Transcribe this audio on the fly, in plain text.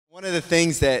One of the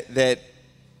things that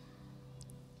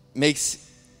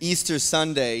makes Easter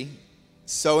Sunday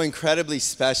so incredibly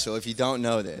special, if you don't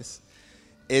know this,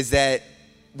 is that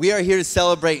we are here to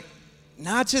celebrate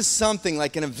not just something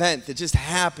like an event that just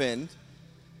happened,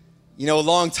 a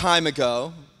long time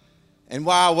ago, and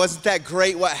wow, wasn't that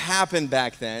great what happened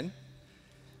back then?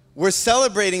 We're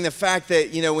celebrating the fact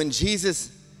that, when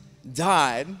Jesus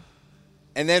died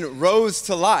and then rose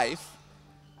to life,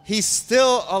 he's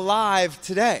still alive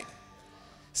today.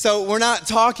 So we're not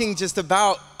talking just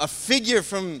about a figure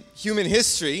from human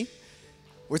history.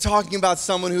 We're talking about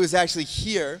someone who is actually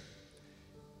here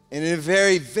and in a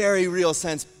very, very real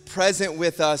sense, present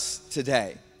with us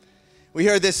today. We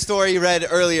heard this story read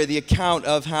earlier, the account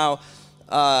of how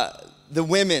the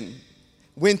women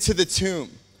went to the tomb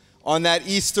on that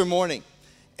Easter morning.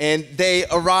 And they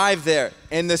arrived there,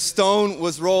 and the stone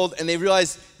was rolled, and they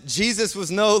realized Jesus was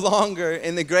no longer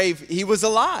in the grave. He was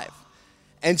alive.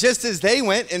 And just as they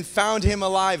went and found him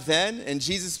alive then, and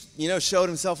Jesus, showed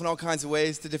himself in all kinds of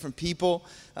ways to different people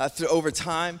over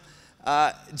time,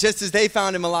 just as they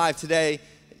found him alive today,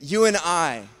 you and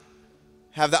I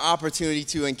have the opportunity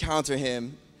to encounter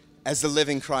him as the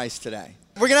living Christ today.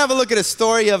 We're going to have a look at a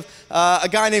story of a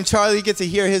guy named Charlie. You get to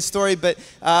hear his story, but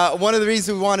one of the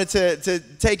reasons we wanted to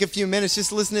take a few minutes just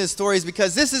to listen to his story is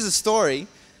because this is a story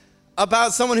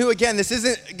about someone who, again, this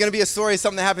isn't going to be a story of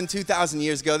something that happened 2,000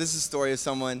 years ago. This is a story of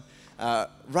someone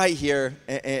right here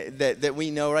that we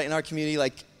know right in our community.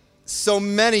 Like so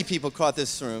many people across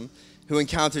this room who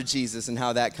encountered Jesus and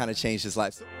how that kind of changed his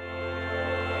life.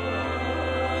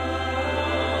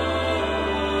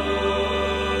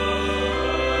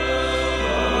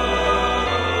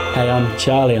 Hey, I'm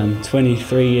Charlie, I'm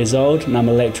 23 years old and I'm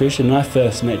an electrician, and I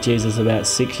first met Jesus about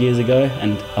 6 years ago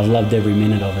and I've loved every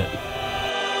minute of it.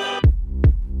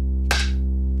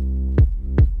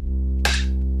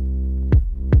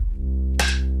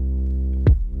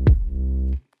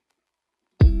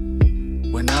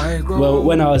 Well,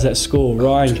 when I was at school,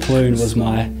 Ryan Clune was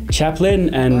my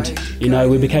chaplain, and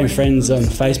we became friends on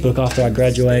Facebook after I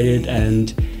graduated, and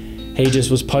he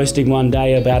just was posting one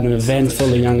day about an event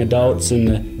full of young adults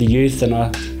and the youth, and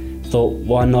I thought,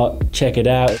 why not check it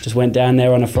out? Just went down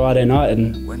there on a Friday night,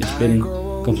 and it's been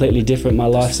completely different my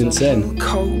life since then.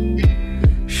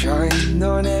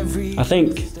 I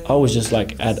think I was just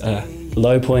like at a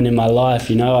low point in my life,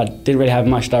 I didn't really have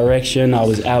much direction. I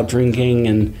was out drinking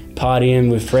and partying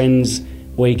with friends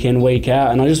week in, week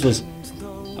out, and I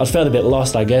felt a bit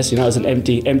lost, I guess. It was an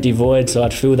empty void, so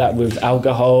I'd fill that with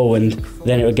alcohol, and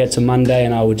then it would get to Monday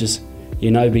and I would just,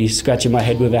 be scratching my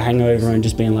head with a hangover and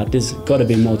just being like, there's got to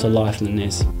be more to life than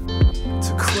this.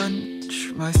 To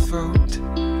quench my throat,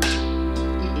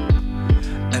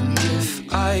 and if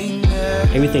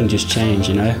everything just changed,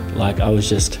 like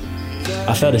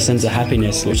I felt a sense of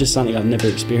happiness. It was just something I've never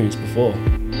experienced before.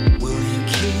 Will you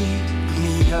keep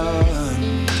me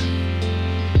young?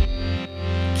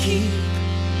 Keep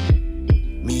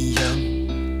me young.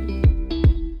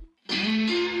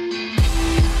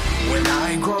 When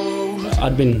I grow old.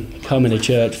 I'd been coming to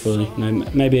church for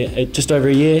maybe just over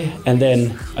a year, and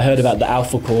then I heard about the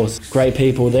Alpha course. Great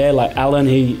people there, like Alan.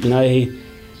 He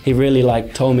really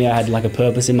told me I had a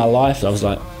purpose in my life. I was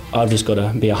like, I've just got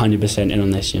to be 100% in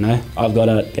on this, I've got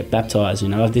to get baptised,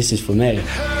 this is for me.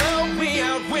 Help me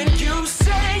out when you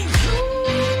say.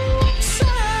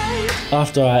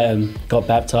 After I got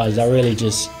baptised, I really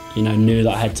just, knew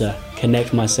that I had to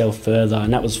connect myself further,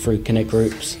 and that was through Connect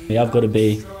groups. I've got to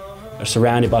be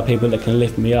surrounded by people that can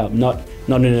lift me up, not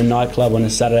in a nightclub on a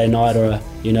Saturday night or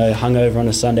hungover on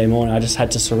a Sunday morning. I just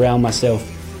had to surround myself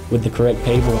with the correct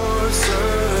people.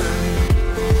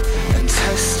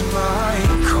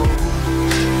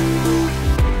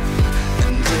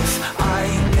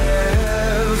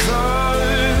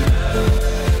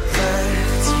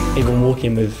 Even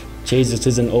walking with Jesus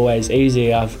isn't always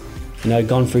easy. I've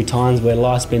gone through times where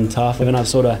life's been tough, and I've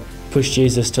sort of pushed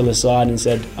Jesus to the side and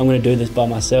said, I'm going to do this by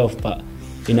myself, but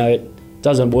it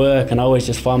doesn't work, and I always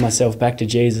just find myself back to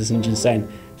Jesus and just saying,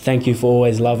 thank you for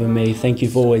always loving me, thank you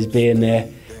for always being there,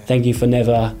 thank you for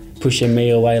never pushing me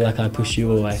away like I push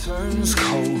you away. Turns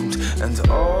cold, and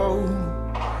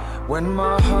when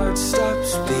my heart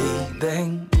stops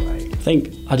beating. I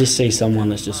think I just see someone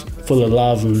that's just full of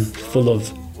love and full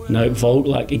of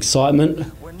excitement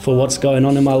for what's going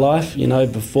on in my life.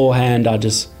 Beforehand I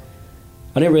didn't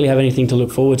really have anything to look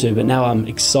forward to, but now I'm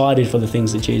excited for the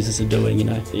things that Jesus is doing.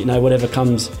 Whatever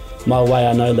comes my way,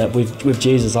 I know that with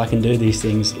Jesus I can do these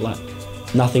things.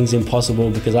 Nothing's impossible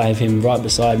because I have him right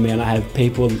beside me, and I have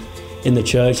people in the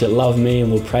church that love me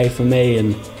and will pray for me,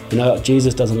 and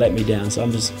Jesus doesn't let me down. So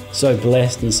I'm just so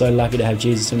blessed and so lucky to have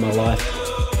Jesus in my life.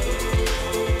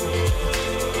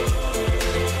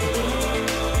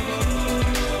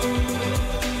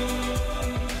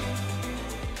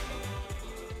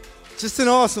 Just an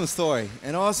awesome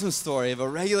story of a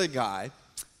regular guy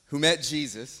who met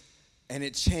Jesus, and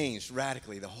it changed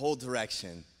radically the whole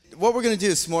direction. What we're going to do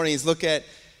this morning is look at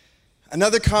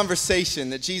another conversation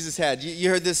that Jesus had.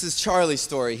 You heard this is Charlie's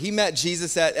story. He met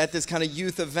Jesus at this kind of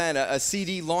youth event, a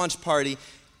CD launch party,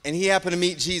 and he happened to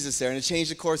meet Jesus there, and it changed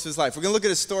the course of his life. We're going to look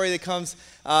at a story that comes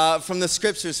from the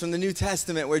scriptures, from the New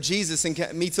Testament, where Jesus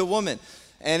meets a woman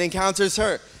and encounters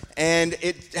her, and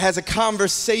it has a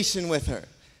conversation with her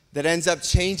that ends up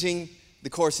changing the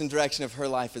course and direction of her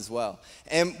life as well.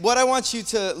 And what I want you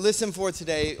to listen for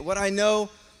today, what I know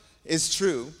is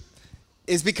true,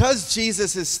 is because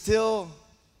Jesus is still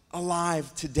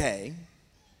alive today,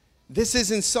 this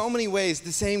is in so many ways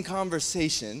the same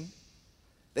conversation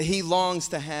that he longs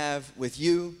to have with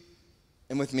you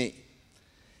and with me.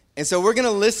 And so we're going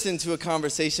to listen to a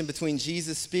conversation between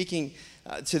Jesus speaking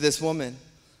to this woman.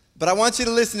 But I want you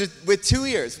to listen with two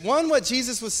ears. One, what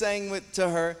Jesus was saying to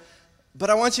her, but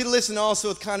I want you to listen also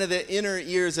with kind of the inner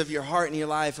ears of your heart and your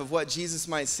life of what Jesus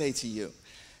might say to you.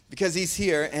 Because he's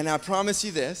here, and I promise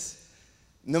you this,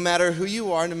 no matter who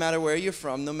you are, no matter where you're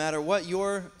from, no matter what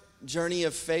your journey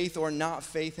of faith or not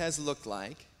faith has looked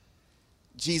like,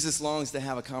 Jesus longs to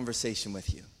have a conversation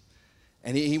with you.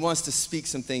 And he wants to speak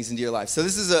some things into your life. So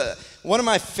this is one of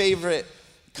my favorite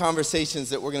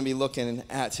conversations that we're going to be looking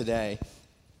at today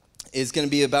is going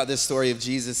to be about this story of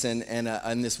Jesus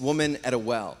and this woman at a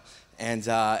well. And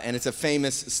it's a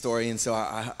famous story, and so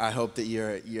I hope that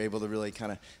you're able to really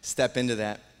kind of step into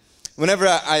that. Whenever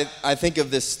I think of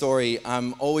this story,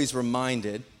 I'm always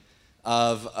reminded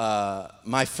of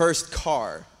my first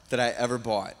car that I ever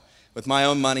bought with my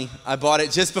own money. I bought it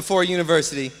just before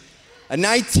university, a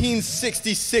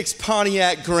 1966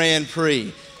 Pontiac Grand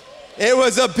Prix. It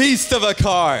was a beast of a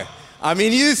car. I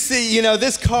mean,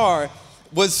 this car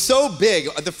was so big.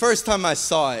 The first time I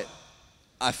saw it,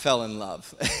 I fell in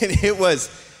love. And it was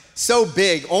so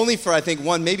big, only for I think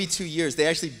 1, maybe 2 years. They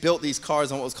actually built these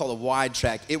cars on what was called a wide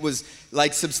track. It was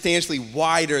like substantially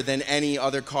wider than any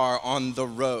other car on the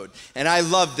road. And I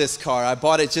loved this car. I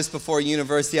bought it just before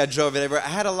university. I drove it everywhere. I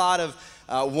had a lot of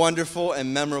wonderful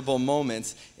and memorable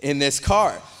moments in this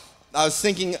car. I was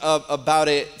thinking about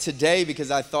it today because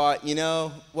I thought,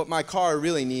 what my car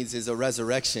really needs is a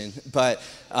resurrection. But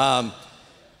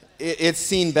it's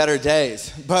seen better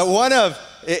days. But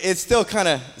it still kind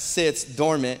of sits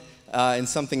dormant in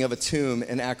something of a tomb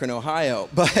in Akron, Ohio.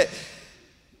 But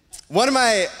one of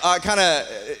my kind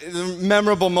of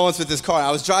memorable moments with this car, I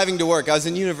was driving to work. I was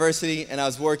in university, and I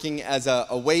was working as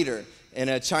a waiter in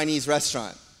a Chinese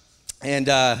restaurant. And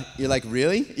you're like,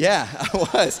 really? Yeah, I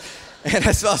was. And I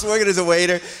was working as a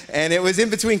waiter, and it was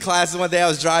in between classes. One day I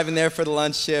was driving there for the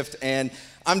lunch shift, and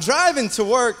I'm driving to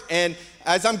work, and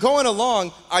as I'm going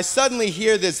along, I suddenly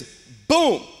hear this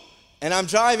boom. And I'm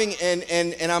driving,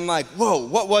 and I'm like, whoa,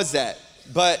 what was that?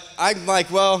 But I'm like,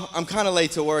 well, I'm kind of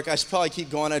late to work. I should probably keep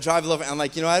going. I drive a little bit, and I'm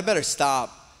like, I better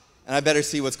stop, and I better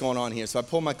see what's going on here. So I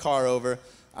pull my car over.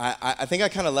 I think I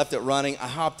kind of left it running. I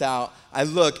hopped out. I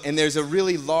look, and there's a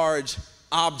really large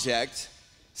object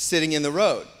sitting in the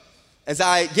road. As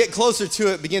I get closer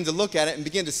to it, begin to look at it, and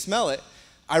begin to smell it,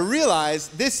 I realize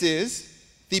this is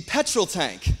the petrol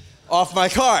tank off my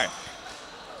car.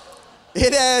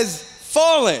 It has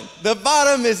fallen. The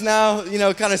bottom is now,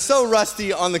 kind of so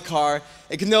rusty on the car,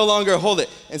 it can no longer hold it.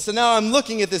 And so now I'm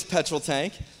looking at this petrol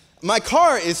tank. My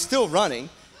car is still running.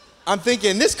 I'm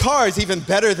thinking, this car is even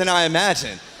better than I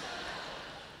imagined.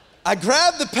 I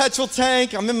grab the petrol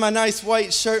tank. I'm in my nice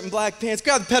white shirt and black pants.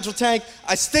 Grab the petrol tank.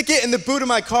 I stick it in the boot of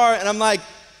my car, and I'm like,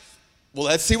 well,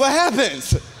 let's see what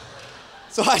happens.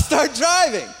 So I start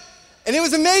driving. And it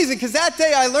was amazing because that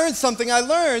day I learned something. I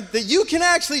learned that you can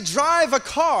actually drive a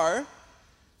car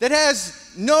that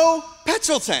has no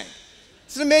petrol tank.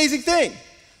 It's an amazing thing.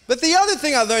 But the other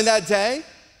thing I learned that day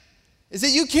is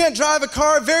that you can't drive a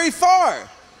car very far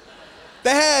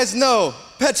that has no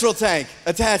petrol tank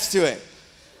attached to it.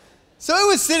 So it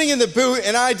was sitting in the boot,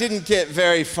 and I didn't get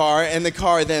very far, and the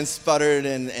car then sputtered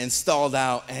and stalled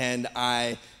out, and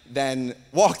I then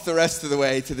walked the rest of the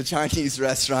way to the Chinese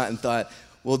restaurant and thought,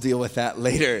 we'll deal with that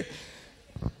later.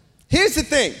 Here's the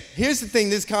thing,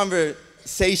 this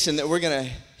conversation that we're going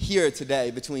to hear today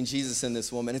between Jesus and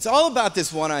this woman, it's all about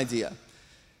this one idea.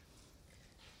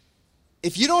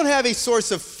 If you don't have a source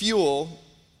of fuel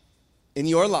in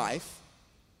your life,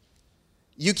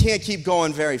 you can't keep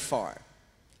going very far.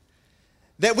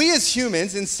 That we as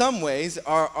humans, in some ways,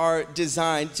 are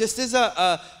designed, just as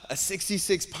a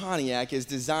 66 Pontiac is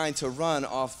designed to run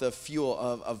off the fuel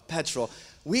of petrol,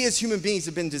 we as human beings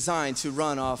have been designed to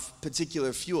run off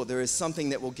particular fuel. There is something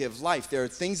that will give life. There are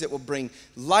things that will bring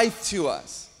life to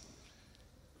us.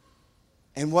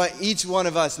 And what each one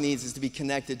of us needs is to be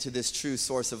connected to this true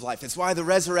source of life. It's why the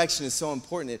resurrection is so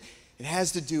important. It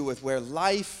has to do with where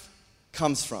life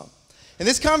comes from. And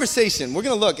this conversation, we're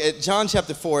going to look at John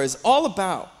chapter 4, is all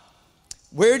about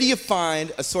where do you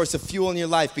find a source of fuel in your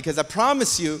life? Because I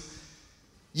promise you,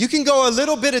 you can go a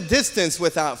little bit of distance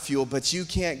without fuel, but you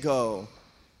can't go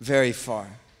very far.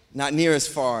 Not near as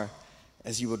far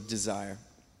as you would desire.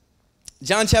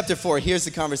 John chapter 4, here's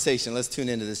the conversation. Let's tune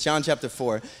into this. John chapter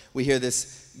 4, we hear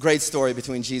this great story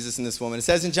between Jesus and this woman. It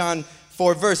says in John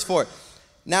 4, verse 4,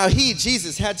 now he,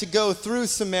 Jesus, had to go through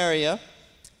Samaria.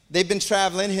 They've been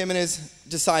traveling, him and his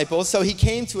disciples. So he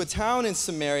came to a town in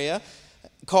Samaria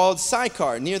called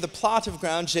Sychar, near the plot of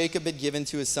ground Jacob had given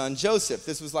to his son Joseph.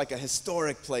 This was like a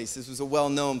historic place. This was a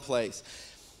well-known place.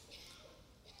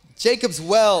 Jacob's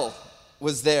well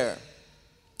was there.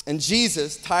 And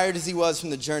Jesus, tired as he was from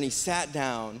the journey, sat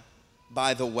down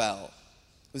by the well.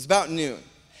 It was about noon.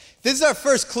 This is our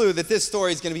first clue that this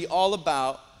story is going to be all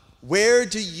about where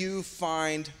do you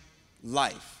find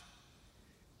life?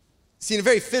 See, in a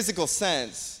very physical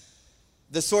sense,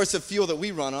 the source of fuel that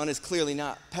we run on is clearly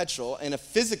not petrol. In a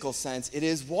physical sense, it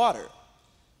is water.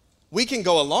 We can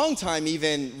go a long time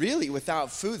even really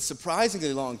without food,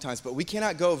 surprisingly long times, but we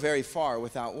cannot go very far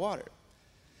without water.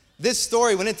 This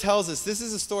story, when it tells us this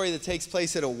is a story that takes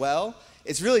place at a well,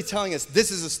 it's really telling us this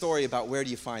is a story about where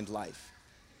do you find life.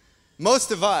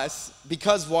 Most of us,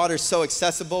 because water is so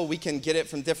accessible, we can get it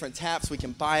from different taps, we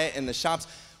can buy it in the shops.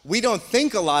 We don't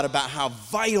think a lot about how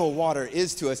vital water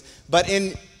is to us. But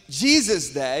in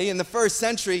Jesus' day, in the first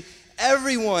century,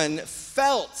 everyone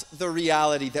felt the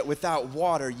reality that without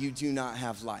water, you do not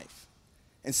have life.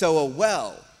 And so a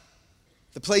well,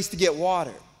 the place to get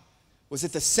water, was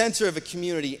at the center of a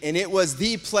community, and it was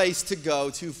the place to go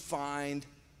to find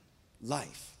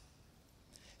life.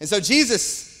 And so Jesus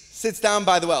sits down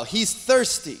by the well. He's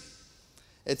thirsty,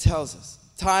 it tells us.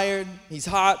 Tired, he's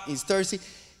hot, he's thirsty.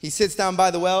 He sits down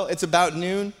by the well. It's about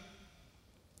noon.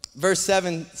 Verse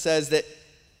 7 says that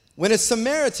when a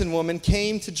Samaritan woman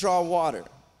came to draw water,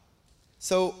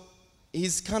 so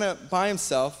he's kind of by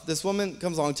himself. This woman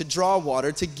comes along to draw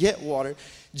water, to get water.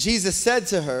 Jesus said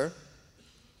to her,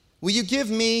 will you give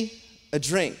me a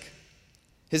drink?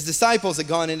 His disciples had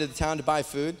gone into the town to buy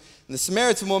food, and the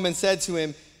Samaritan woman said to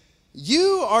him,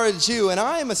 you are a Jew, and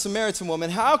I am a Samaritan woman.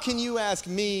 How can you ask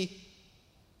me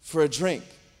for a drink?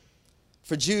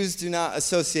 For Jews do not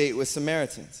associate with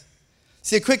Samaritans.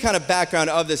 See, a quick kind of background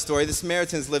of this story. The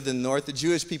Samaritans lived in the north. The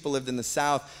Jewish people lived in the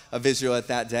south of Israel at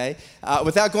that day.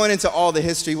 Without going into all the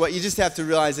history, what you just have to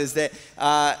realize is that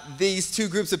these two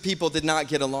groups of people did not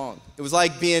get along. It was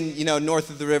like being, north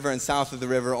of the river and south of the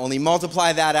river, only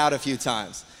multiply that out a few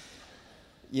times.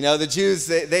 The Jews,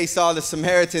 they saw the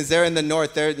Samaritans, they're in the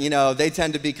north, they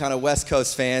tend to be kind of West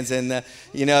Coast fans, and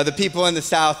the people in the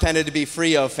south tended to be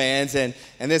Frio fans, and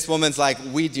this woman's like,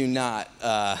 we do not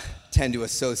tend to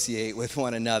associate with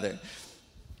one another.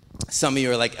 Some of you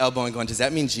are like elbowing going, does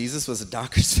that mean Jesus was a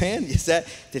Dockers fan?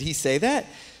 Did he say that?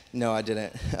 No, I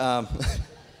didn't. But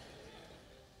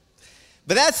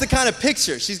that's the kind of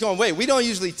picture. She's going, wait, we don't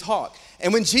usually talk.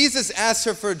 And when Jesus asks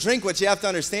her for a drink, what you have to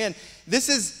understand, this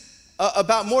is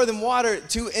about more than water.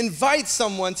 To invite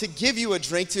someone to give you a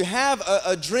drink, to have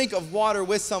a drink of water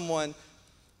with someone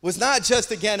was not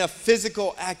just, again, a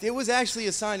physical act. It was actually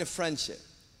a sign of friendship.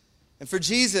 And for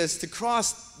Jesus to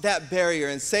cross that barrier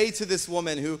and say to this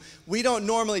woman who we don't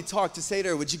normally talk, to say to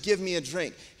her, would you give me a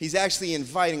drink? He's actually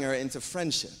inviting her into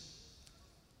friendship.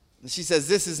 And she says,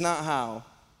 this is not how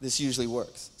this usually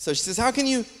works. So she says, how can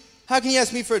you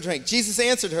ask me for a drink? Jesus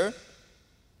answered her,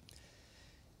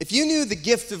 if you knew the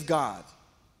gift of God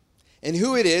and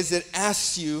who it is that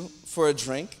asks you for a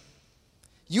drink,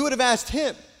 you would have asked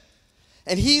him,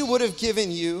 and he would have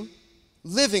given you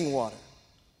living water.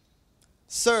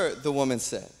 Sir, the woman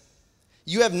said,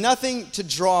 you have nothing to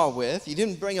draw with. You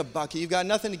didn't bring a bucket. You've got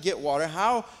nothing to get water.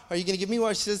 How are you going to give me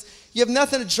water? She says, you have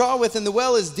nothing to draw with, and the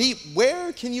well is deep.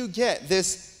 Where can you get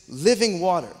this living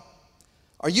water?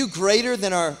 Are you greater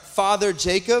than our father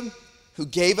Jacob, who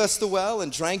gave us the well and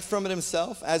drank from it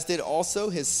himself, as did also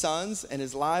his sons and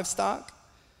his livestock?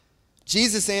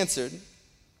 Jesus answered,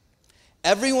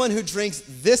 everyone who drinks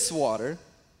this water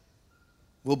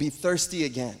will be thirsty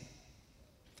again.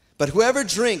 But whoever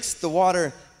drinks the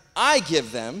water I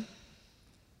give them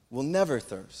will never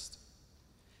thirst.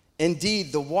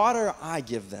 Indeed, the water I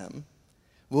give them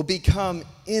will become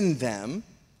in them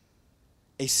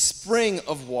a spring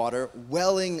of water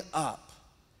welling up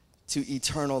to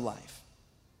eternal life.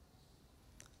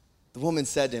 The woman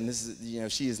said to him,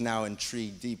 she is now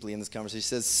intrigued deeply in this conversation. She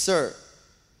says, sir,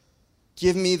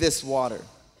 give me this water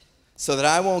so that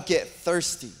I won't get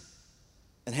thirsty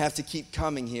and have to keep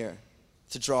coming here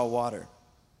to draw water.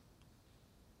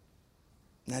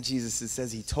 Now Jesus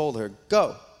says he told her,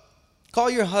 go, call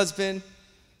your husband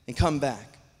and come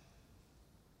back.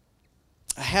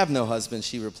 I have no husband,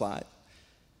 she replied.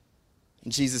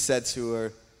 And Jesus said to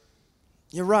her,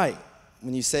 you're right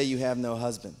when you say you have no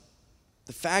husband.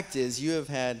 The fact is you have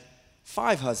had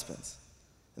 5 husbands,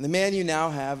 and the man you now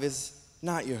have is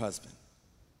not your husband.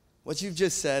 What you've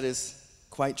just said is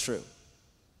quite true.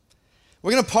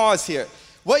 We're going to pause here.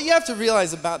 What you have to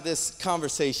realize about this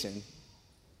conversation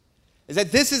is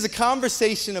that this is a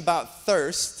conversation about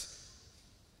thirst,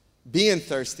 being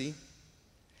thirsty.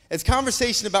 It's a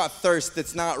conversation about thirst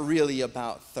that's not really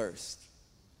about thirst.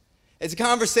 It's a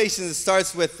conversation that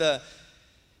starts with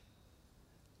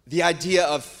the idea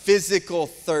of physical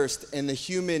thirst and the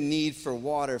human need for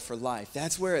water for life.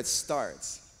 That's where it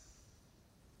starts.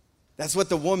 That's what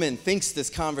the woman thinks this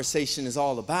conversation is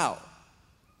all about.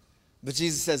 But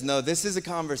Jesus says, no, this is a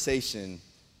conversation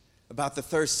about the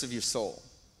thirst of your soul.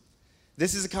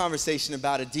 This is a conversation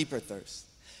about a deeper thirst.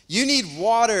 You need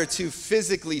water to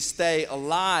physically stay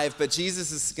alive, but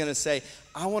Jesus is going to say,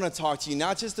 I want to talk to you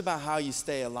not just about how you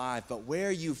stay alive, but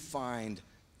where you find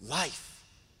life.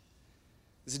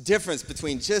 There's a difference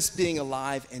between just being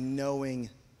alive and knowing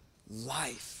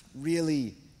life,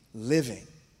 really living.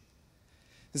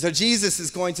 And so Jesus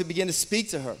is going to begin to speak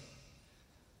to her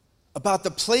about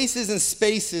the places and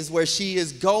spaces where she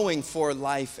is going for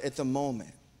life at the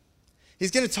moment.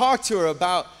 He's going to talk to her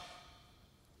about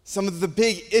some of the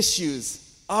big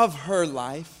issues of her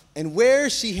life and where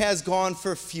she has gone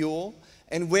for fuel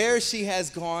and where she has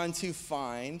gone to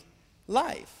find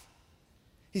life.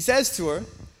 He says to her,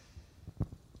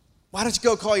 why don't you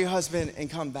go call your husband and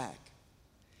come back?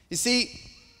 You see,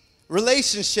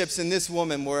 relationships in this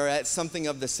woman were at something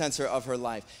of the center of her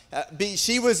life.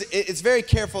 It's very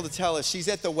careful to tell us she's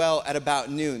at the well at about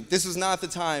noon. This was not the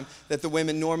time that the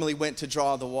women normally went to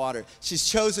draw the water. She's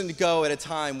chosen to go at a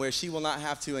time where she will not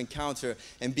have to encounter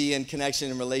and be in connection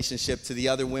and relationship to the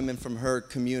other women from her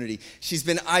community. She's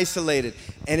been isolated,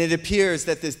 and it appears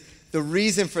that the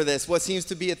reason for this, what seems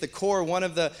to be at the core, one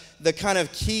of the kind of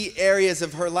key areas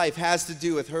of her life has to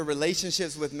do with her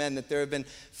relationships with men, that there have been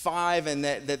 5 and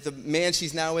that the man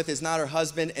she's now with is not her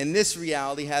husband, and this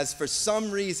reality has, for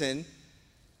some reason,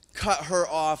 cut her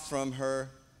off from her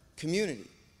community.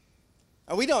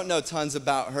 Now, we don't know tons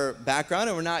about her background,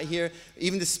 and we're not here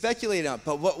even to speculate on it,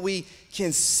 but what we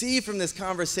can see from this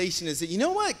conversation is that, you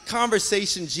know what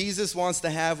conversation Jesus wants to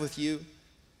have with you?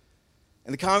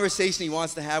 And the conversation he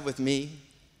wants to have with me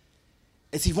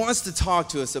is he wants to talk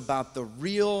to us about the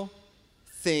real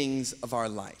things of our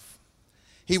life.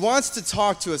 He wants to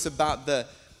talk to us about the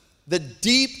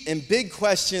deep and big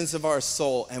questions of our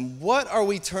soul and what are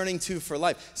we turning to for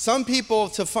life. Some people,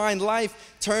 to find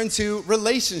life, turn to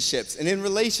relationships. And in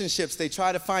relationships, they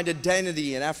try to find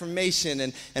identity and affirmation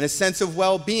and a sense of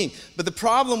well-being. But the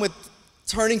problem with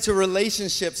turning to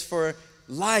relationships for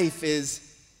life is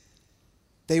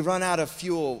you run out of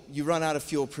fuel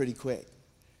pretty quick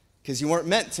because you weren't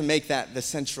meant to make that the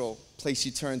central place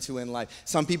you turn to in life.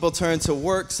 Some people turn to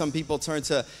work, some people turn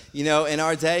to, in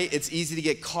our day, it's easy to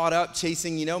get caught up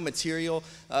chasing, material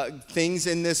things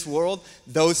in this world.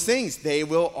 Those things, they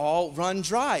will all run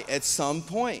dry at some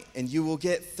point and you will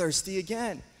get thirsty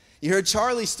again. You heard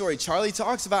Charlie's story. Charlie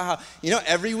talks about how,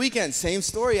 every weekend, same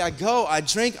story. I go, I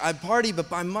drink, I party, but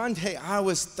by Monday, I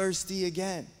was thirsty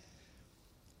again.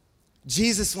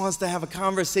 Jesus wants to have a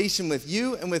conversation with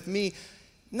you and with me,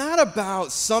 not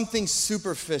about something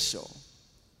superficial,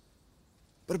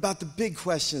 but about the big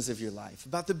questions of your life,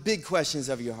 about the big questions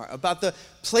of your heart, about the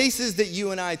places that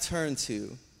you and I turn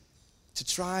to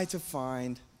try to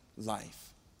find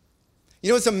life.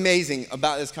 What's amazing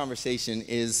about this conversation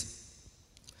is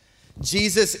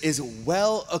Jesus is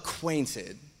well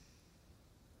acquainted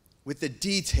with the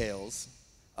details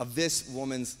of this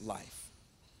woman's life.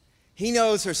 He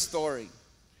knows her story.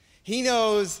 He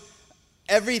knows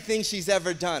everything she's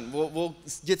ever done. We'll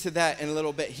get to that in a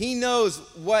little bit. He knows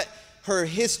what her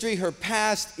history, her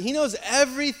past, he knows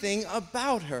everything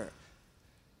about her.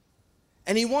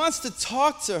 And he wants to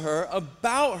talk to her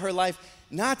about her life,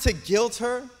 not to guilt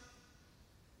her,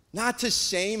 not to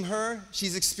shame her.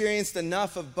 She's experienced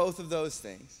enough of both of those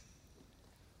things.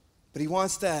 But he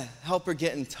wants to help her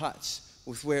get in touch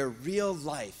with where real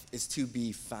life is to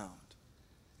be found.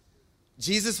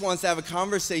 Jesus wants to have a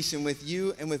conversation with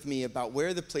you and with me about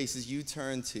where the places you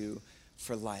turn to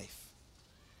for life.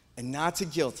 And not to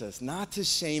guilt us, not to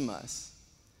shame us,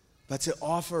 but to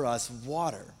offer us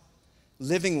water,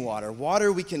 living water,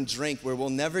 water we can drink where we'll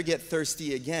never get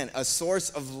thirsty again, a source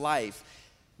of life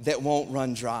that won't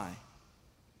run dry.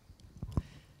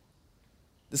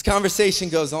 This conversation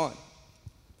goes on.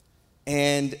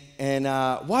 And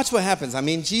watch what happens. I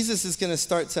mean, Jesus is going to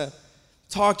start to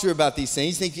talk to her about these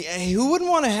things. Thinking, hey, who wouldn't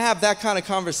want to have that kind of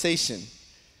conversation?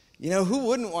 You know, who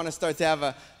wouldn't want to start to have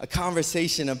a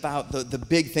conversation about the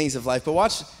big things of life? But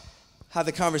watch how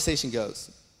the conversation goes.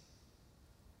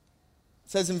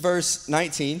 It says in verse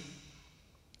 19,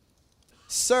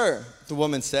 "Sir," the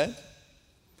woman said,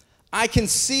 "I can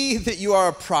see that you are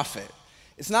a prophet."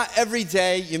 It's not every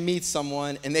day you meet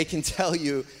someone and they can tell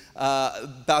you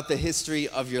about the history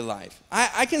of your life.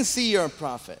 I can see you're a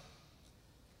prophet.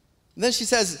 And then she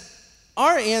says,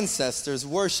 "Our ancestors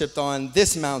worshipped on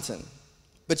this mountain,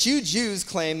 but you Jews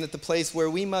claim that the place where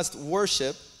we must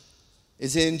worship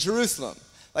is in Jerusalem."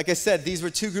 Like I said, these were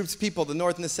two groups of people, the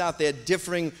north and the south. They had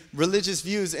differing religious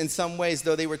views in some ways,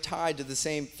 though they were tied to the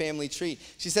same family tree.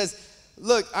 She says,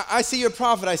 "Look, I see you're a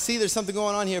prophet. I see there's something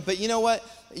going on here. But you know what?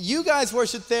 You guys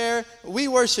worship there. We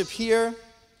worship here."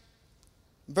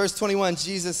 Verse 21,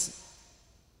 Jesus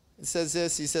says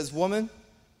this. He says, "Woman,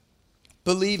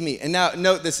 believe me." And now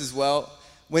note this as well.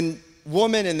 When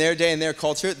woman in their day, in their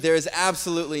culture, there is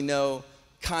absolutely no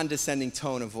condescending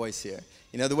tone of voice here.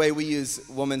 You know, the way we use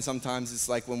woman sometimes, it's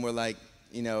like when we're like,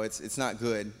 you know, it's not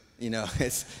good. You know,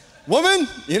 it's woman,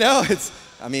 you know,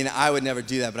 I mean, I would never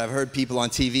do that, but I've heard people on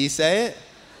TV say it,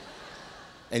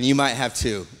 and you might have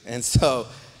too. And so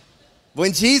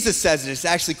when Jesus says it, it's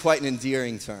actually quite an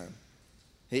endearing term.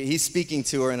 He's speaking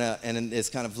to her in this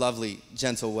kind of lovely,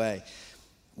 gentle way.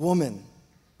 "Woman,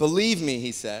 believe me,"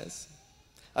 he says,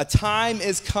 "a time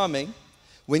is coming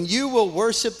when you will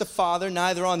worship the Father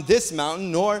neither on this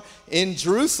mountain nor in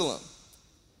Jerusalem.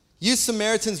 You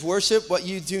Samaritans worship what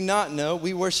you do not know.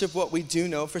 We worship what we do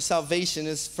know, for salvation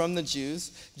is from the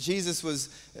Jews." Jesus was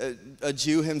a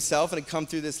Jew himself and had come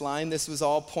through this line. This was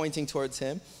all pointing towards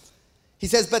him. He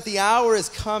says, "But the hour is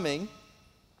coming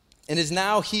and is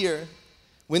now here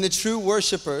when the true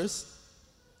worshipers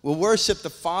will worship the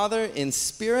Father in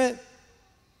spirit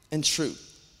and truth.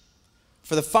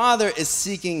 For the Father is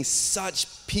seeking such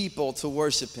people to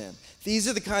worship him." These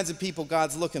are the kinds of people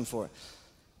God's looking for.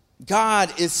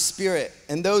 God is spirit,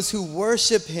 and those who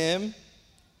worship him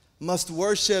must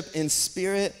worship in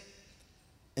spirit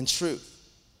and truth.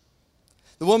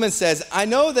 The woman says, "I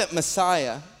know that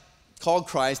Messiah, called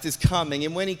Christ, is coming,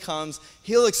 and when he comes,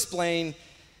 he'll explain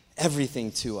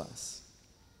everything to us."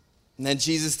 And then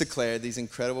Jesus declared these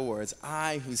incredible words,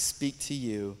 "I who speak to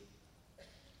you,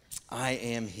 I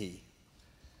am he."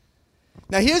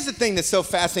 Now here's the thing that's so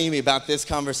fascinating to me about this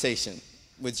conversation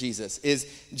with Jesus is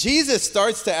Jesus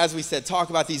starts to, as we said, talk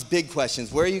about these big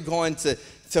questions. Where are you going to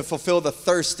fulfill the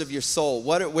thirst of your soul?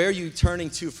 Where are you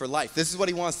turning to for life? This is what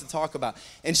he wants to talk about.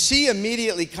 And she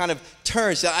immediately kind of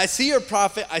turns. "I see you're a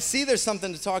prophet. I see there's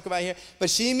something to talk about here." But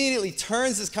she immediately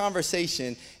turns this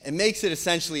conversation and makes it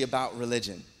essentially about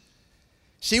religion.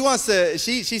 She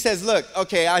says, "Look,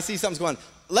 okay, I see something's going on.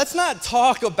 Let's not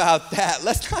talk about that.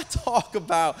 Let's not talk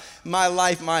about my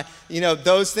life,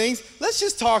 those things. Let's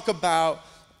just talk about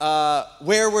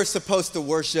where we're supposed to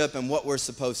worship and what we're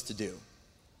supposed to do."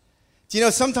 Do you know,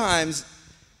 sometimes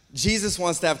Jesus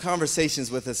wants to have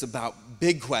conversations with us about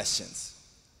big questions.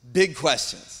 Big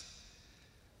questions.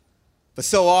 But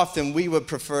so often we would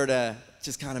prefer to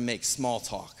just kind of make small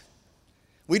talk.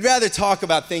 We'd rather talk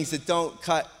about things that don't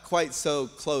cut quite so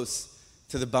close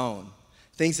to the bone.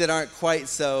 Things that aren't quite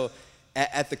so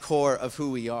at the core of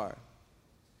who we are.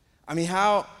 I mean,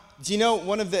 do you know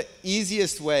one of the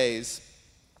easiest ways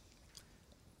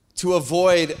to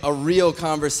avoid a real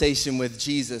conversation with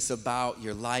Jesus about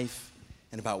your life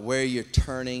and about where you're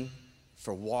turning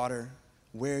for water,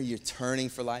 where you're turning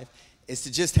for life, is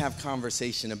to just have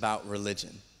conversation about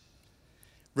religion.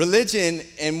 Religion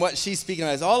and what she's speaking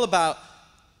about is all about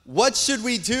what should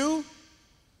we do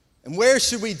and where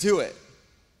should we do it.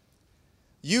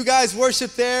 You guys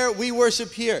worship there, we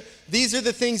worship here. These are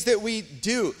the things that we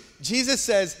do. Jesus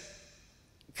says,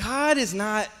 God is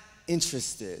not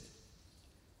interested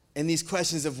in these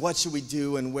questions of what should we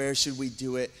do and where should we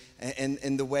do it,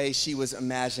 and the way she was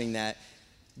imagining that.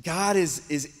 God is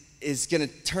going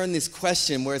to turn this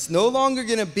question where it's no longer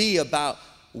going to be about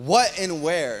what and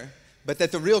where, but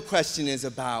that the real question is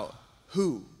about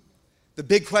who. The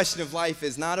big question of life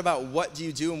is not about what do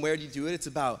you do and where do you do it, it's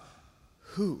about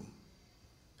who.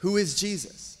 Who is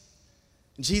Jesus?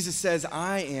 Jesus says,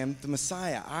 I am the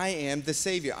Messiah. I am the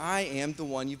Savior. I am the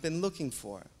one you've been looking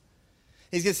for.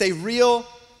 He's going to say real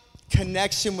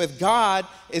connection with God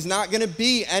is not going to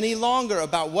be any longer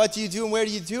about what do you do and where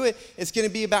do you do it. It's going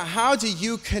to be about how do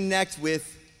you connect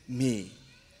with me.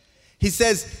 He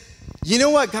says, you know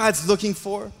what God's looking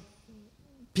for?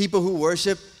 People who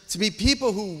worship to be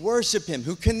people who worship him,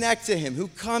 who connect to him, who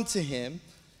come to him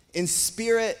in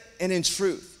spirit and in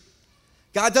truth.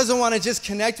 God doesn't want to just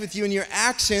connect with you in your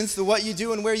actions, the what you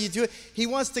do and where you do it. He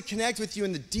wants to connect with you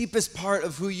in the deepest part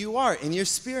of who you are, in your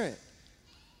spirit.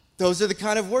 Those are the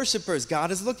kind of worshipers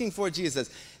God is looking for, Jesus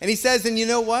says. And he says, and you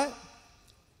know what?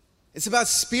 It's about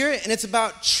spirit and it's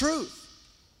about truth.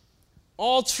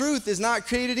 All truth is not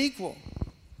created equal.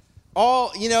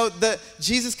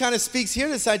 Jesus kind of speaks here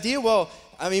this idea, well,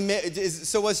 I mean,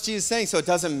 so what's Jesus saying? So it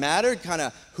doesn't matter kind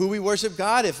of who we worship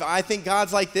God? If I think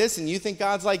God's like this and you think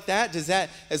God's like that, does that,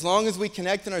 as long as we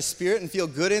connect in our spirit and feel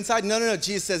good inside? No.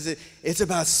 Jesus says it's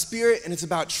about spirit and it's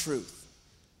about truth.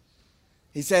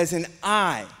 He says, and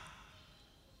I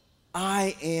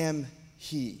am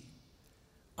he.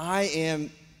 I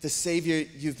am the Savior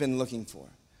you've been looking for.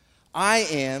 I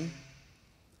am,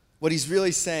 what he's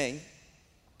really saying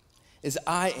is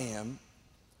I am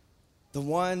the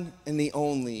one and the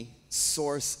only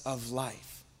source of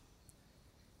life.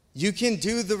 You can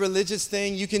do the religious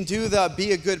thing. You can do the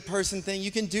be a good person thing.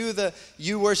 You can do the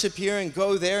you worship here and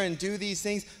go there and do these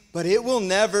things, but it will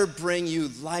never bring you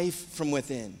life from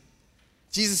within.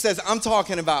 Jesus says, I'm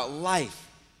talking about life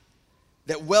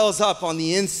that wells up on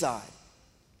the inside.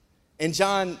 In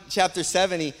John chapter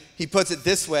 7, he puts it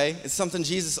this way. It's something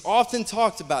Jesus often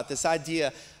talked about, this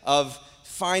idea of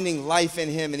finding life in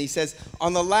him. And he says,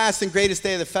 on the last and greatest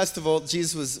day of the festival,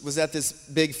 Jesus was at this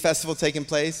big festival taking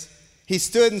place. He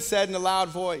stood and said in a loud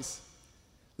voice,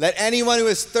 let anyone who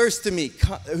is thirsty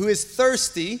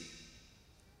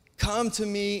come to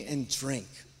me and drink.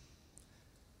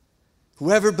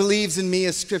 Whoever believes in me,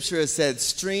 as scripture has said,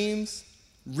 streams,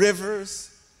 rivers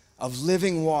of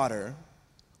living water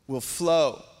will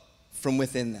flow from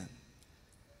within them.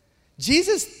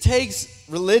 Jesus takes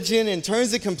religion and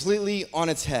turns it completely on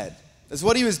its head. That's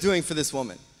what he was doing for this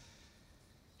woman.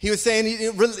 He was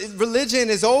saying religion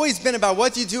has always been about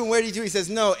what do you do and where do you do. He says,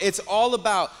 no, it's all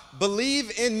about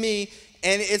believe in me,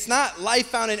 and it's not life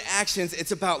found in actions.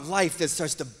 It's about life that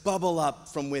starts to bubble up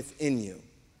from within you.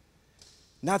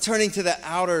 Not turning to the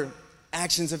outer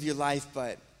actions of your life,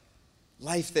 but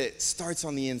life that starts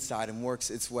on the inside and works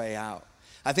its way out.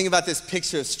 I think about this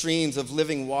picture of streams of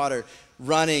living water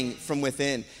running from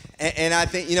within. And I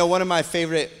think, one of my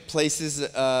favorite places,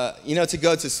 to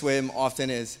go to swim often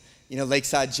is,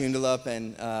 Lakeside Joondalup,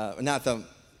 and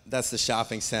that's the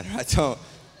shopping center.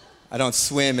 I don't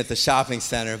swim at the shopping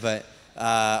center, but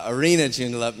Arena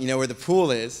Joondalup, where the pool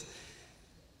is.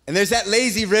 And there's that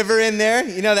lazy river in there,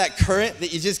 that current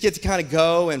that you just get to kind of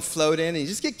go and float in, and you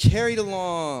just get carried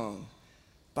along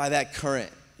by that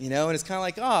current, and it's kind of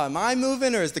like, am I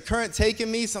moving or is the current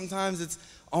taking me? Sometimes it's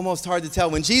almost hard to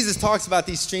tell. When Jesus talks about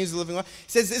these streams of living water,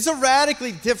 he says it's a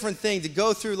radically different thing to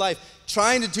go through life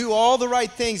trying to do all the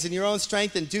right things in your own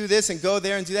strength and do this and go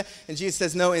there and do that. And Jesus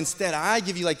says, no, instead, I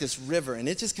give you like this river, and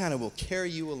it just kind of will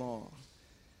carry you along.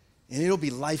 And it'll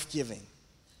be life-giving.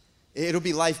 It'll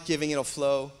be life-giving. It'll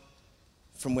flow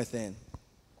from within.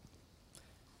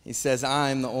 He says,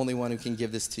 I'm the only one who can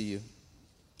give this to you.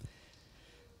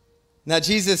 Now,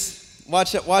 Jesus,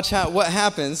 watch what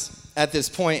happens at this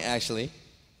point, actually,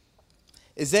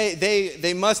 is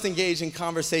they must engage in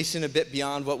conversation a bit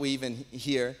beyond what we even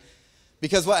hear.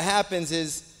 Because what happens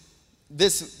is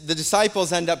the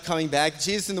disciples end up coming back.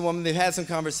 Jesus and the woman, they've had some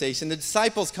conversation. The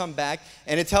disciples come back,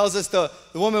 and it tells us the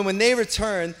woman, when they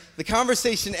return, the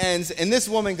conversation ends, and this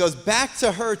woman goes back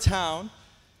to her town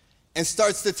and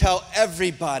starts to tell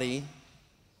everybody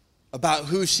about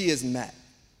who she has met,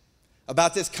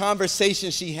 about this conversation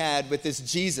she had with this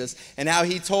Jesus, and how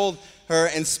he told her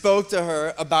and spoke to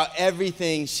her about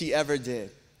everything she ever did.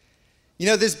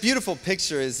 This beautiful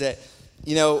picture is that,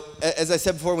 as I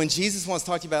said before, when Jesus wants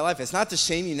to talk to you about life, it's not to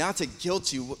shame you, not to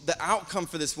guilt you. The outcome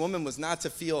for this woman was not to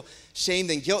feel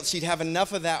shamed and guilt. She'd have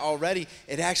enough of that already.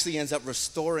 It actually ends up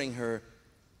restoring her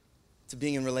to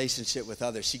being in relationship with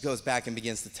others. She goes back and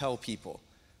begins to tell people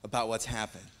about what's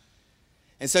happened.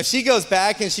 And so she goes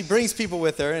back and she brings people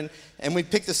with her, and we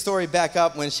pick the story back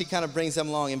up when she kind of brings them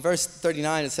along. In verse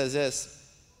 39, it says this.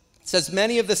 It says,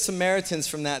 many of the Samaritans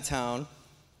from that town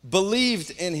believed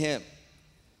in him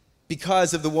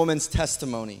because of the woman's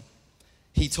testimony.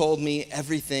 He told me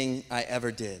everything I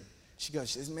ever did. She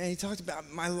says, man, he talked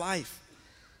about my life.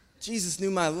 Jesus knew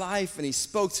my life, and he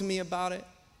spoke to me about it.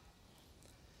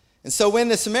 And so when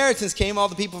the Samaritans came, all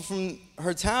the people from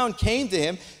her town came to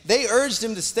him. They urged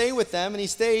him to stay with them, and he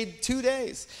stayed 2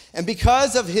 days. And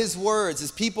because of his words,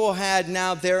 his people had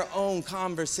now their own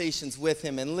conversations with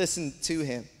him and listened to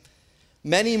him,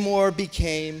 many more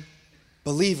became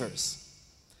believers.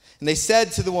 And they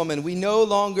said to the woman, we no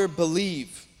longer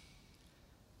believe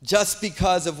just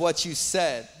because of what you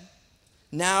said.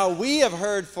 Now we have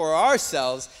heard for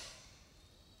ourselves,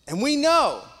 and we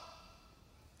know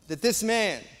that this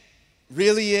man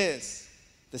really is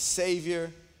the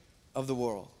Savior of the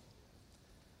world.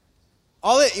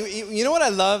 You know what I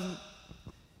love?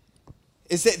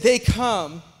 Is that they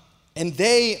come and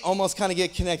they almost kind of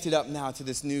get connected up now to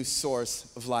this new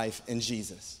source of life in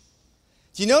Jesus.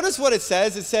 Do you notice what it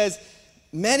says? It says,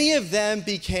 many of them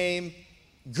became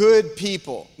good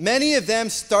people. Many of them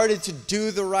started to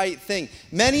do the right thing.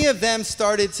 Many of them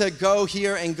started to go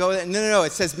here and go there. No.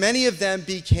 It says many of them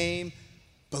became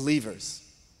believers.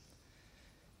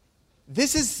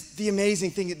 This is the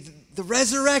amazing thing, the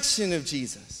resurrection of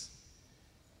Jesus.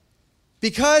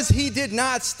 Because he did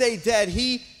not stay dead,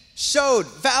 he showed,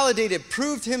 validated,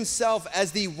 proved himself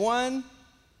as the one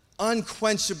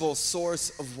unquenchable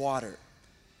source of water,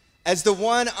 as the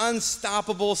one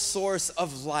unstoppable source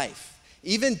of life.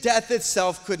 Even death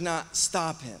itself could not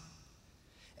stop him.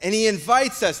 And he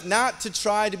invites us not to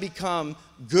try to become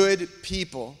good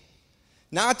people,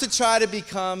 not to try to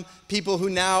become people who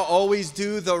now always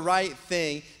do the right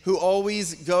thing, who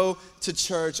always go to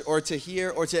church or to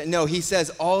here or to... No, he says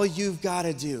all you've got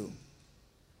to do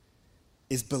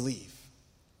is believe.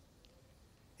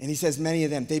 And he says many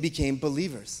of them, they became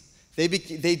believers.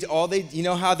 You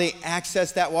know how they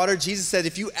accessed that water? Jesus said,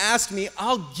 if you ask me,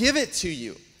 I'll give it to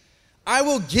you. I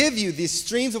will give you these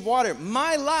streams of water.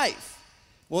 My life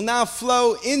will now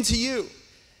flow into you.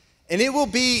 And it will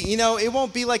be, it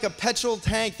won't be like a petrol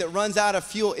tank that runs out of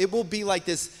fuel. It will be like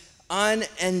this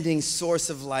unending source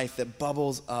of life that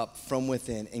bubbles up from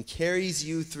within and carries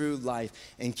you through life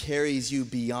and carries you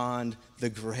beyond the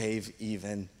grave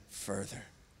even further.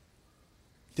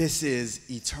 This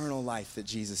is eternal life that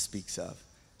Jesus speaks of.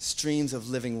 Streams of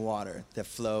living water that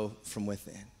flow from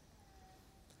within.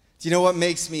 Do you know what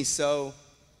makes me so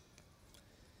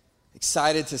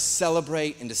excited to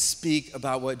celebrate and to speak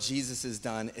about what Jesus has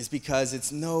done is because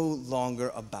it's no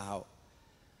longer about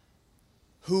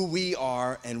who we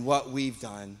are and what we've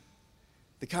done.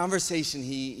 The conversation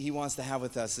he wants to have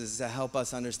with us is to help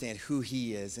us understand who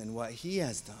he is and what he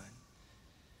has done.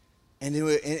 And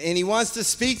he wants to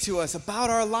speak to us about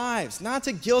our lives, not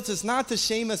to guilt us, not to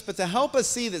shame us, but to help us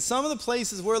see that some of the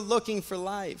places we're looking for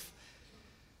life,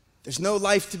 there's no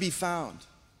life to be found.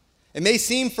 It may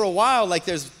seem for a while like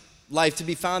there's life to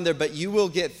be found there, but you will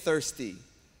get thirsty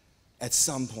at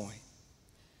some point.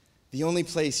 The only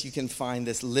place you can find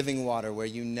this living water where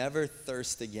you never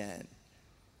thirst again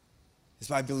is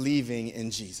by believing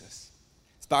in Jesus.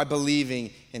 It's by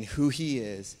believing in who he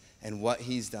is and what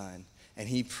he's done. And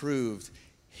he proved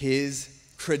his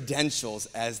credentials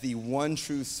as the one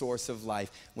true source of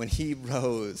life when he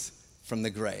rose from the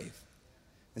grave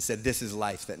and said, this is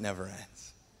life that never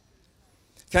ends.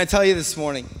 Can I tell you this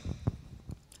morning,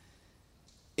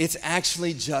 it's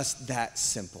actually just that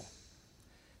simple.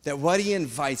 That what he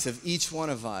invites of each one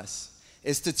of us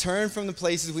is to turn from the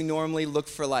places we normally look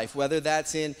for life, whether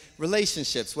that's in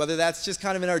relationships, whether that's just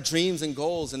kind of in our dreams and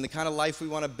goals and the kind of life we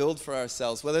want to build for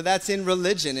ourselves, whether that's in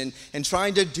religion and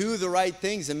trying to do the right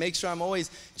things and make sure I'm always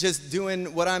just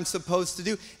doing what I'm supposed to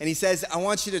do. And he says, I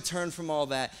want you to turn from all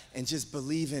that and just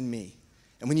believe in me.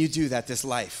 And when you do that, this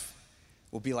life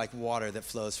will be like water that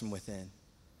flows from within.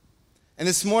 And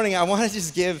this morning, I want to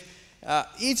just give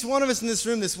each one of us in this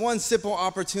room this one simple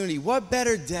opportunity. What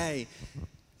better day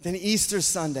than Easter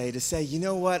Sunday to say, you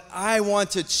know what? I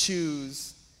want to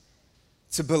choose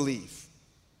to believe.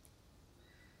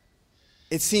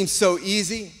 It seems so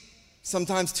easy,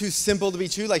 sometimes too simple to be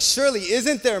true. Like, surely,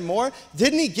 isn't there more?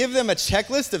 Didn't he give them a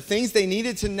checklist of things they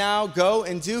needed to now go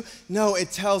and do? No,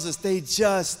 it tells us they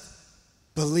just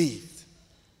believed.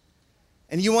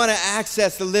 And you want to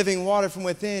access the living water from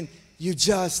within, you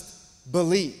just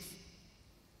believe.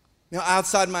 Now,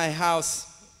 outside my house,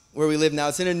 where we live now,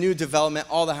 it's in a new development.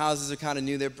 All the houses are kind of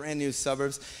new. They're brand new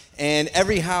suburbs. And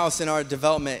every house in our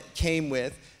development came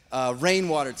with a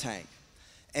rainwater tank.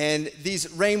 And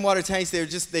these rainwater tanks,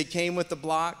 they came with the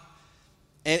block.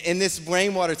 And this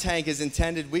rainwater tank is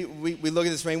intended, we look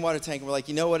at this rainwater tank and we're like,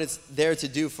 you know what it's there to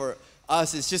do for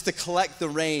us? It's just to collect the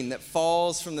rain that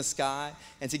falls from the sky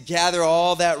and to gather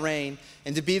all that rain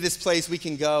and to be this place we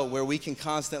can go where we can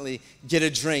constantly get a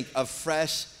drink of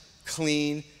fresh,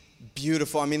 clean,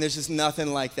 beautiful. I mean, there's just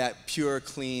nothing like that pure,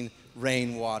 clean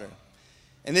rainwater.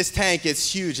 And this tank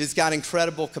is huge. It's got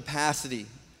incredible capacity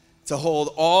to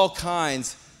hold all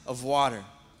kinds of water.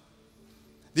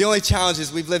 The only challenge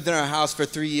is we've lived in our house for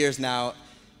 3 years now,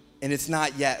 and it's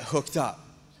not yet hooked up.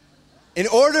 In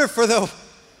order for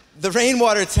the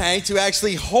rainwater tank to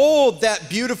actually hold that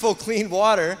beautiful, clean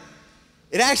water,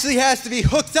 it actually has to be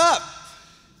hooked up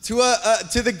to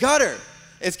the gutter.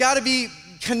 It's got to be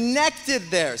connected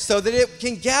there so that it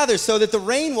can gather, so that the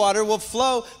rainwater will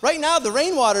flow. Right now, the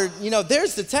rainwater,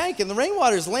 there's the tank, and the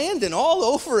rainwater's landing all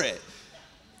over it.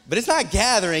 But it's not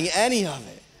gathering any of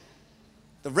it.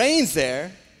 The rain's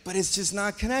there, but it's just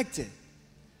not connected.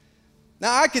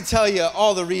 Now, I could tell you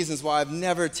all the reasons why I've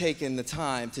never taken the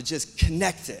time to just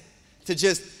connect it, to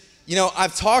just,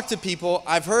 I've talked to people.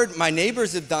 I've heard my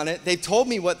neighbors have done it. They've told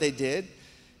me what they did.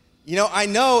 I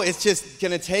know it's just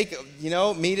going to take,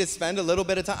 me to spend a little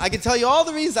bit of time. I can tell you all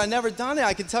the reasons I've never done it.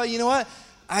 I can tell you, what?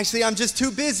 Actually, I'm just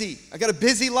too busy. I got a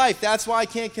busy life. That's why I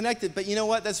can't connect it. But you know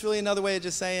what? That's really another way of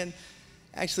just saying,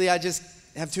 actually, I just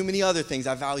have too many other things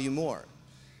I value more.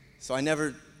 So I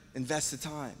never invest the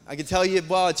time. I can tell you,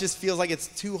 well, it just feels like it's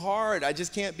too hard. I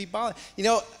just can't be bothered.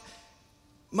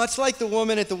 Much like the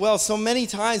woman at the well, so many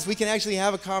times we can actually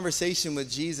have a conversation with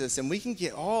Jesus and we can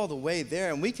get all the way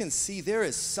there and we can see there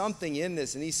is something in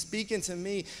this and he's speaking to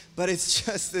me, but it's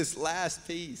just this last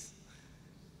piece.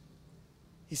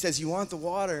 He says, you want the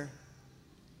water,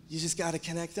 you just got to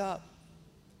connect up.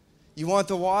 You want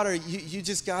the water, you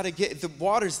just got to the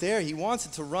water's there. He wants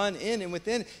it to run in and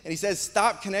within. And he says,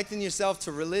 stop connecting yourself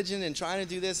to religion and trying to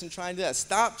do this and trying to do that.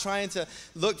 Stop trying to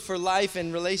look for life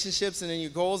and relationships and in your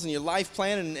goals and your life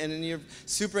plan and in your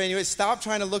superannuation. Stop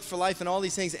trying to look for life and all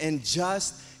these things and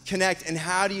just connect. And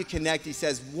how do you connect? He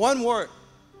says, one word,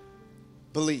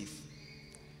 believe.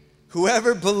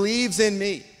 Whoever believes in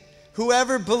me,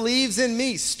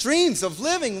 streams of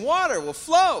living water will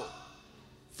flow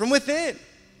from within.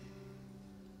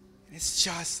 It's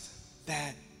just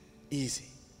that easy.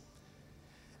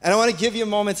 And I want to give you a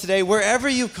moment today, wherever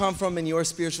you come from in your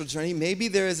spiritual journey, maybe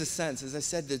there is a sense, as I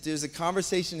said, that there's a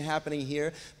conversation happening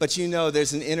here, but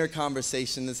there's an inner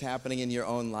conversation that's happening in your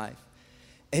own life.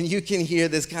 And you can hear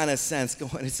this kind of sense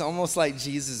going. It's almost like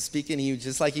Jesus speaking to you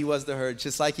just like he was to her,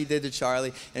 just like he did to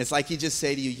Charlie. And it's like he just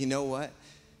say to you, you know what?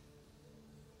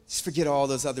 Just forget all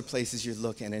those other places you're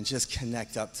looking and just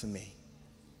connect up to me.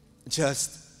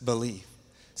 Just believe.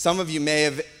 Some of you may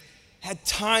have had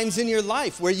times in your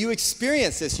life where you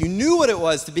experienced this. You knew what it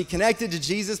was to be connected to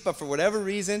Jesus, but for whatever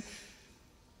reason,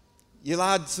 you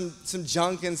allowed some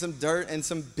junk and some dirt and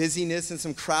some busyness and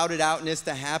some crowded outness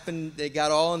to happen. They got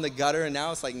all in the gutter, and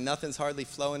now it's like nothing's hardly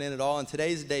flowing in at all. And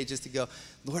today's the day just to go,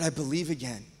 Lord, I believe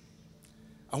again.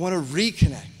 I want to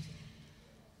reconnect.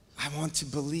 I want to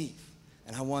believe.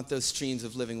 And I want those streams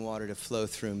of living water to flow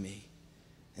through me.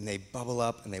 And they bubble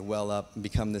up and they well up and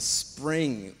become this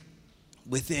spring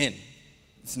within.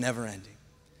 It's never ending.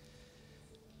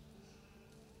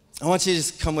 I want you to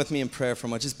just come with me in prayer for a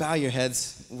moment. Just bow your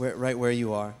heads right where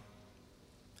you are.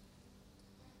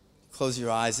 Close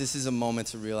your eyes. This is a moment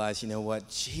to realize, you know what?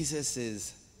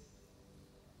 Jesus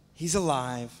he's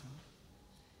alive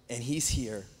and he's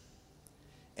here.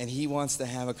 And he wants to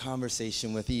have a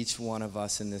conversation with each one of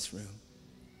us in this room.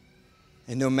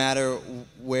 And no matter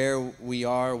where we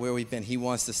are, where we've been, he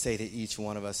wants to say to each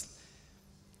one of us,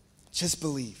 just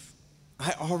believe.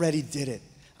 I already did it.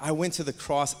 I went to the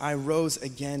cross. I rose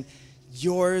again.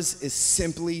 Yours is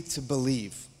simply to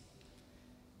believe,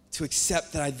 to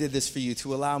accept that I did this for you,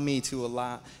 to allow me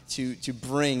to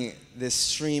bring this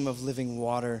stream of living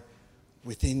water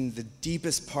within the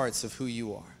deepest parts of who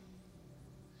you are,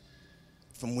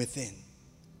 from within.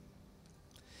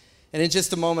 And in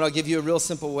just a moment, I'll give you a real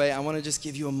simple way. I want to just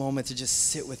give you a moment to just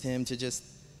sit with him, to just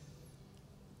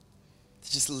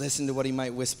listen to what he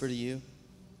might whisper to you.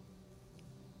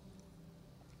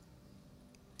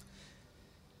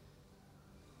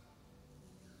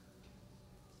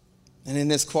 And in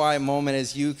this quiet moment,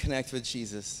 as you connect with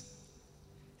Jesus,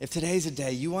 if today's a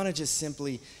day you want to just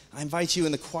simply, I invite you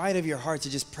in the quiet of your heart to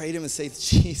just pray to him and say,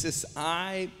 Jesus,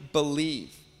 I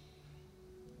believe.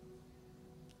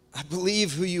 I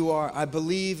believe who you are. I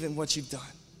believe in what you've done.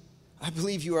 I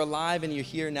believe you are alive and you're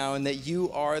here now and that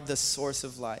you are the source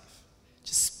of life.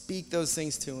 Just speak those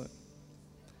things to him.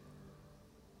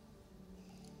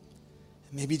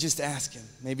 Maybe just ask him.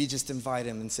 Maybe just invite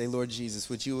him and say, Lord Jesus,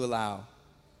 would you allow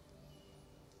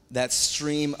that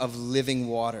stream of living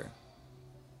water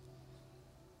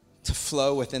to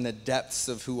flow within the depths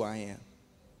of who I am?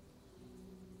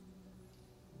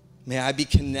 May I be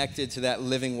connected to that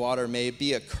living water. May it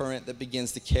be a current that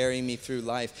begins to carry me through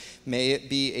life. May it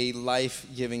be a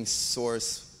life-giving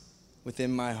source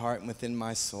within my heart and within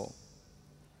my soul.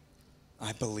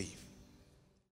 I believe.